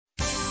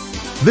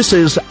This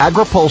is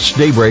AgriPulse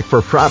Daybreak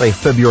for Friday,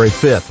 February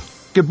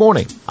 5th. Good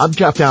morning. I'm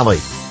Jeff Daly.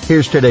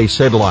 Here's today's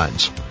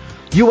headlines.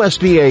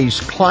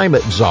 USDA's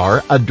climate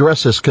czar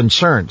addresses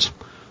concerns.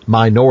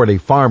 Minority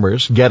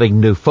farmers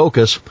getting new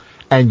focus.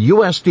 And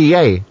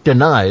USDA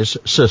denies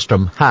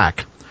system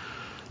hack.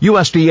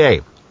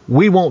 USDA,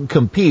 we won't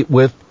compete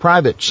with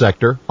private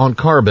sector on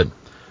carbon.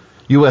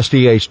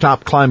 USDA's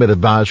top climate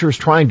advisor is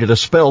trying to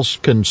dispel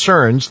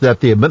concerns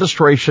that the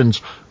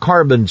administration's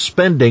carbon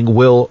spending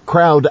will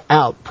crowd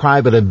out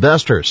private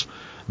investors.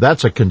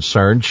 That's a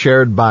concern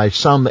shared by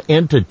some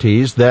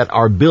entities that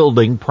are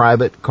building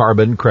private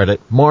carbon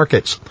credit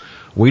markets.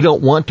 We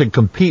don't want to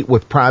compete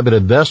with private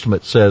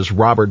investment, says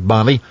Robert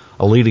Bonney,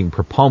 a leading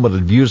proponent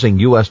of using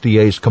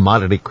USDA's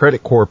Commodity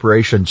Credit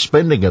Corporation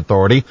spending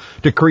authority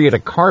to create a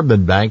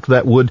carbon bank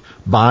that would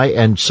buy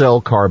and sell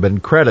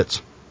carbon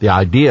credits. The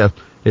idea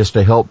is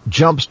to help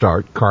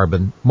jumpstart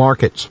carbon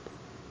markets.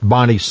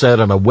 Bonney said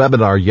on a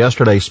webinar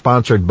yesterday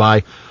sponsored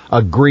by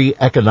Agree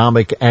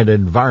Economic and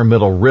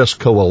Environmental Risk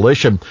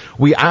Coalition,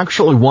 we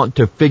actually want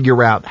to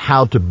figure out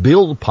how to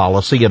build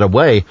policy in a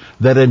way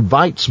that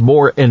invites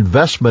more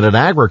investment in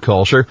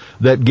agriculture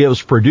that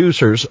gives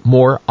producers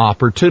more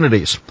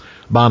opportunities.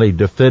 Bonney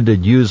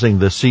defended using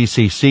the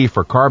CCC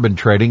for carbon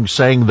trading,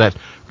 saying that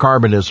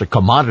carbon is a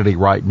commodity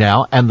right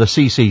now and the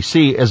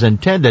CCC is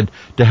intended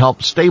to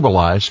help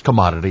stabilize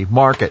commodity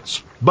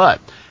markets. But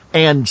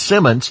Ann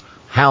Simmons,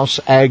 House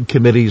Ag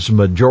Committee's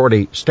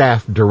Majority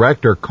Staff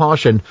Director,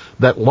 cautioned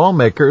that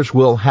lawmakers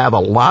will have a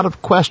lot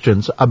of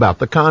questions about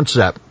the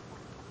concept.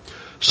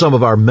 Some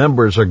of our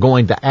members are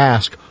going to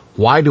ask,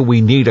 why do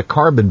we need a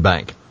carbon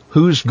bank?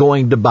 Who's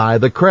going to buy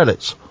the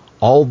credits?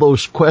 All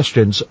those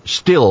questions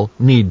still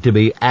need to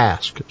be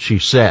asked, she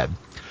said.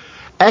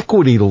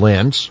 Equity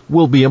lens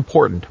will be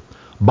important.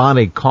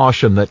 Bonney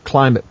cautioned that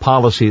climate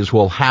policies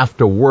will have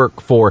to work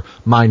for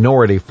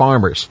minority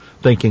farmers.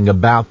 Thinking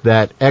about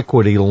that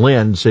equity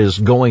lens is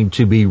going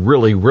to be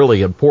really,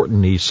 really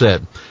important, he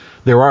said.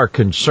 There are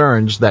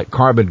concerns that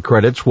carbon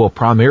credits will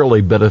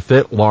primarily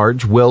benefit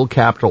large,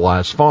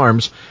 well-capitalized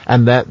farms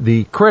and that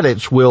the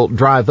credits will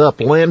drive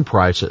up land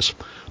prices.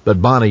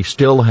 But Bonney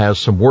still has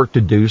some work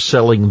to do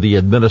selling the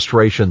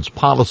administration's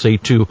policy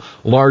to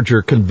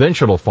larger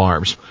conventional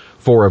farms.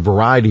 For a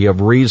variety of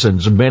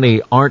reasons,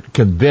 many aren't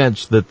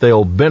convinced that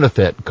they'll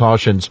benefit,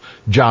 cautions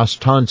Josh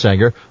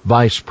Tonsanger,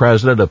 Vice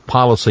President of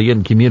Policy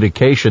and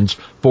Communications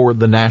for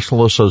the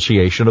National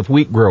Association of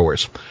Wheat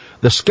Growers.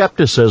 The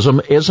skepticism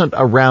isn't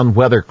around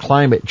whether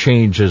climate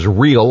change is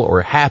real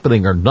or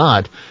happening or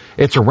not.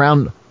 It's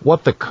around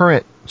what the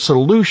current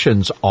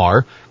solutions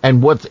are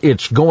and what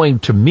it's going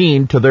to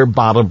mean to their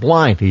bottom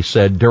line, he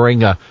said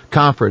during a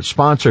conference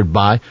sponsored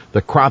by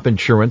the Crop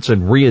Insurance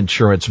and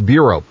Reinsurance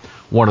Bureau.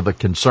 One of the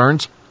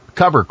concerns,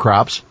 cover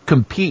crops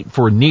compete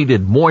for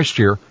needed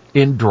moisture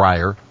in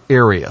drier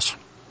areas.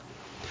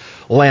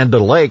 Land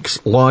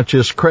O'Lakes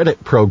launches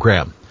credit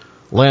program.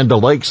 Land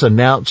O'Lakes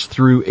announced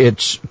through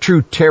its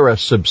TrueTerra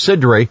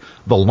subsidiary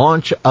the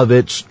launch of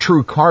its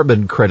True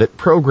Carbon Credit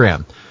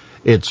program.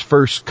 Its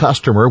first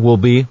customer will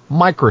be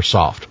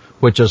Microsoft,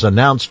 which has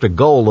announced a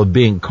goal of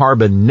being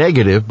carbon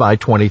negative by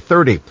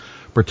 2030.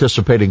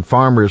 Participating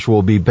farmers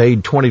will be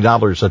paid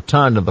 $20 a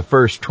ton in the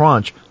first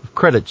tranche of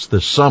credits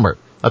this summer.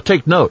 Now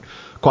take note,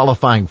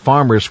 qualifying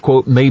farmers,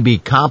 quote, may be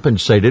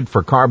compensated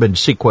for carbon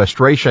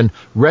sequestration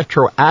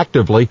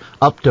retroactively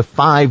up to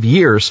 5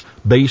 years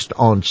based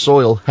on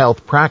soil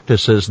health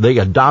practices they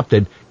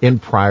adopted in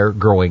prior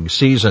growing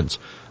seasons.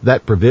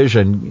 That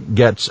provision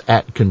gets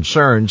at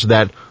concerns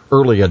that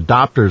early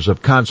adopters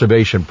of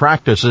conservation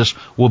practices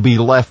will be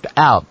left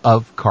out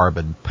of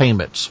carbon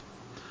payments.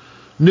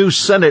 New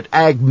Senate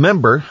Ag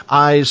member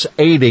eyes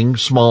aiding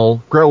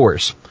small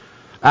growers.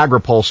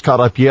 AgriPulse caught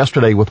up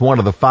yesterday with one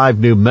of the 5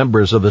 new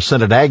members of the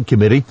Senate Ag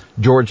Committee,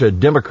 Georgia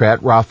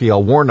Democrat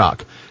Raphael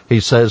Warnock. He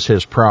says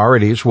his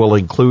priorities will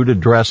include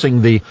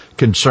addressing the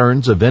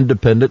concerns of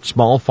independent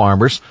small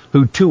farmers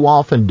who too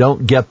often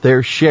don't get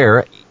their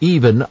share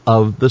even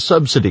of the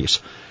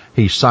subsidies.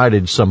 He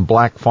cited some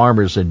black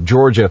farmers in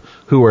Georgia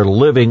who are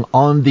living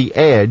on the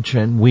edge,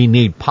 and we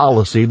need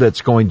policy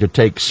that's going to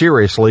take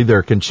seriously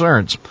their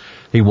concerns.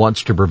 He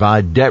wants to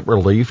provide debt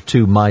relief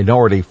to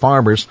minority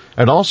farmers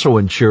and also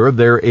ensure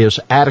there is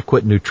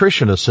adequate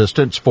nutrition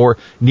assistance for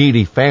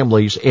needy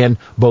families in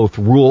both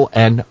rural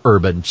and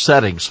urban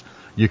settings.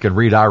 You can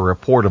read our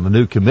report on the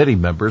new committee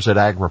members at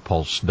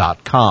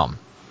agripulse.com.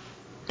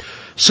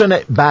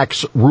 Senate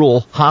backs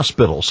rural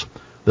hospitals.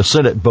 The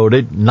Senate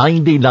voted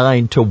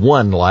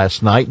 99-1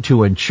 last night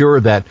to ensure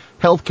that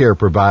healthcare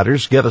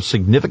providers get a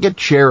significant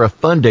share of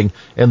funding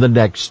in the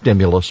next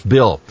stimulus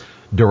bill.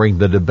 During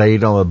the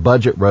debate on a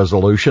budget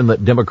resolution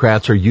that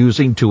Democrats are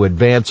using to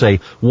advance a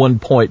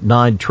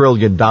 $1.9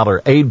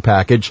 trillion aid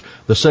package,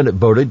 the Senate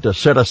voted to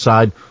set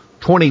aside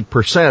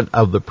 20%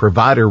 of the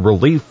provider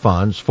relief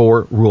funds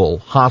for rural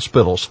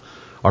hospitals.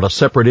 On a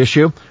separate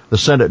issue, the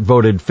Senate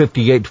voted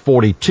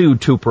 58-42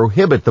 to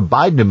prohibit the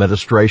Biden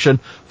administration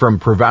from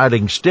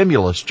providing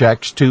stimulus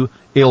checks to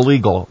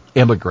illegal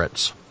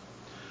immigrants.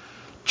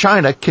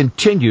 China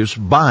continues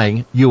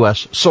buying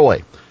U.S.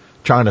 soy.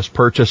 China's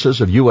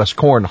purchases of U.S.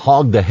 corn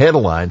hogged the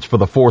headlines for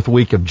the fourth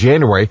week of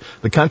January.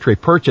 The country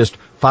purchased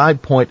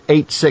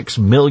 5.86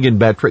 million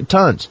metric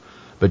tons.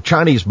 But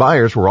Chinese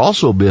buyers were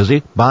also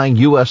busy buying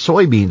U.S.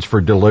 soybeans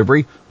for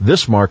delivery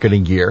this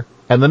marketing year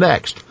and the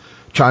next.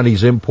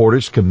 Chinese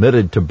importers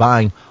committed to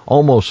buying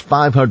almost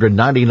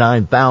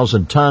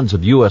 599,000 tons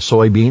of U.S.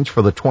 soybeans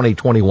for the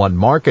 2021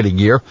 marketing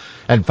year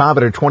and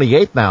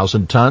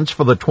 528,000 tons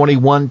for the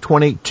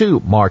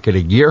 21-22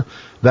 marketing year.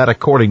 That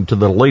according to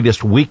the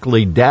latest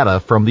weekly data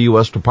from the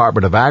U.S.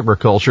 Department of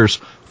Agriculture's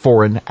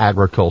Foreign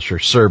Agriculture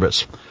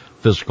Service.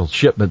 Physical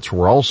shipments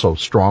were also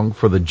strong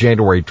for the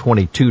January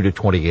 22 to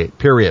 28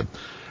 period.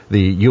 The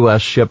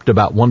U.S. shipped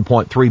about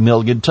 1.3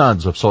 million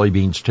tons of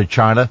soybeans to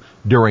China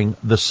during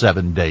the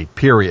 7-day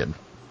period.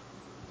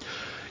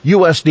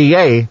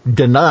 USDA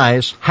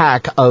denies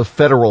hack of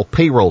federal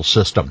payroll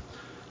system.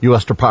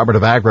 U.S. Department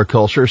of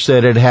Agriculture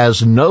said it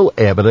has no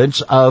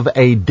evidence of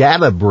a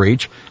data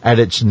breach at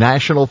its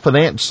National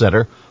Finance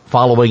Center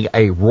following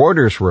a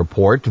Reuters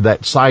report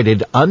that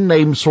cited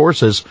unnamed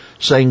sources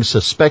saying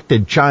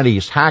suspected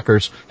Chinese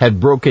hackers had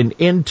broken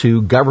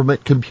into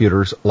government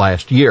computers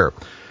last year.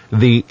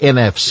 The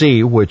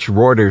NFC, which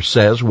Reuters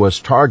says was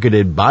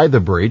targeted by the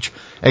breach,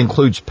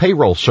 includes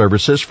payroll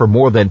services for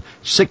more than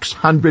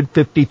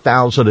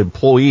 650,000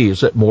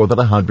 employees at more than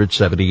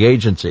 170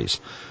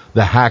 agencies.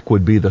 The hack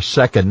would be the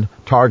second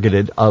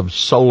targeted of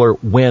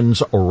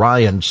SolarWinds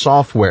Orion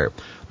software.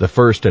 The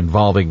first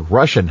involving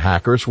Russian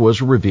hackers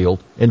was revealed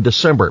in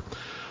December.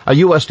 A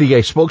USDA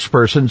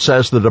spokesperson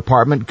says the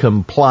department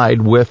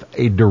complied with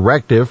a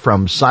directive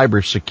from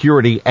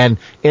Cybersecurity and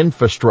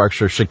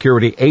Infrastructure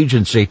Security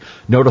Agency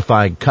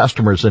notifying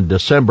customers in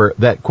December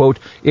that, quote,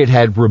 it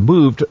had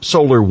removed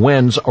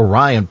SolarWinds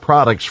Orion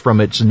products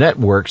from its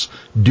networks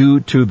due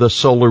to the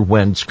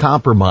SolarWinds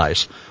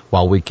compromise.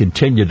 While we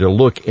continue to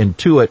look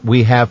into it,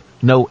 we have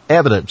no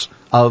evidence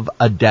of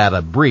a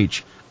data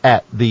breach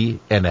at the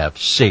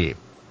NFC.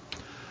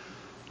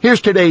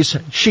 Here's today's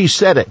She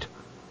Said It.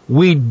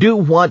 We do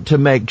want to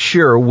make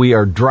sure we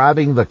are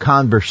driving the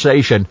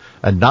conversation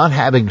and not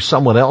having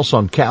someone else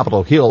on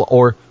Capitol Hill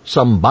or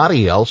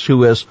somebody else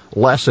who is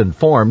less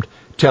informed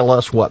tell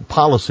us what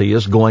policy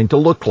is going to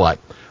look like.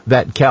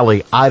 That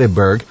Kelly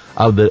Eidenberg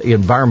of the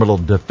Environmental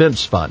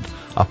Defense Fund,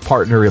 a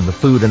partner in the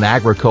Food and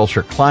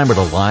Agriculture Climate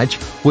Alliance,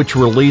 which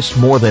released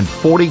more than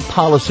 40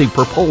 policy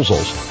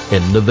proposals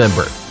in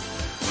November.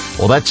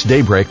 Well, that's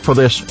Daybreak for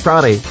this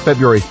Friday,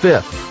 February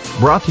 5th.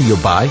 Brought to you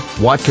by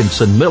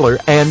Watkinson Miller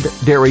and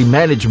Dairy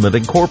Management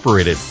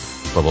Incorporated.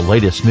 For the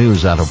latest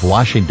news out of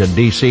Washington,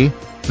 D.C.,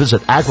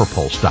 visit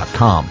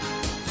agripulse.com.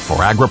 For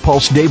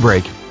AgriPulse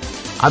Daybreak,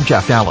 I'm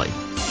Jeff Daly.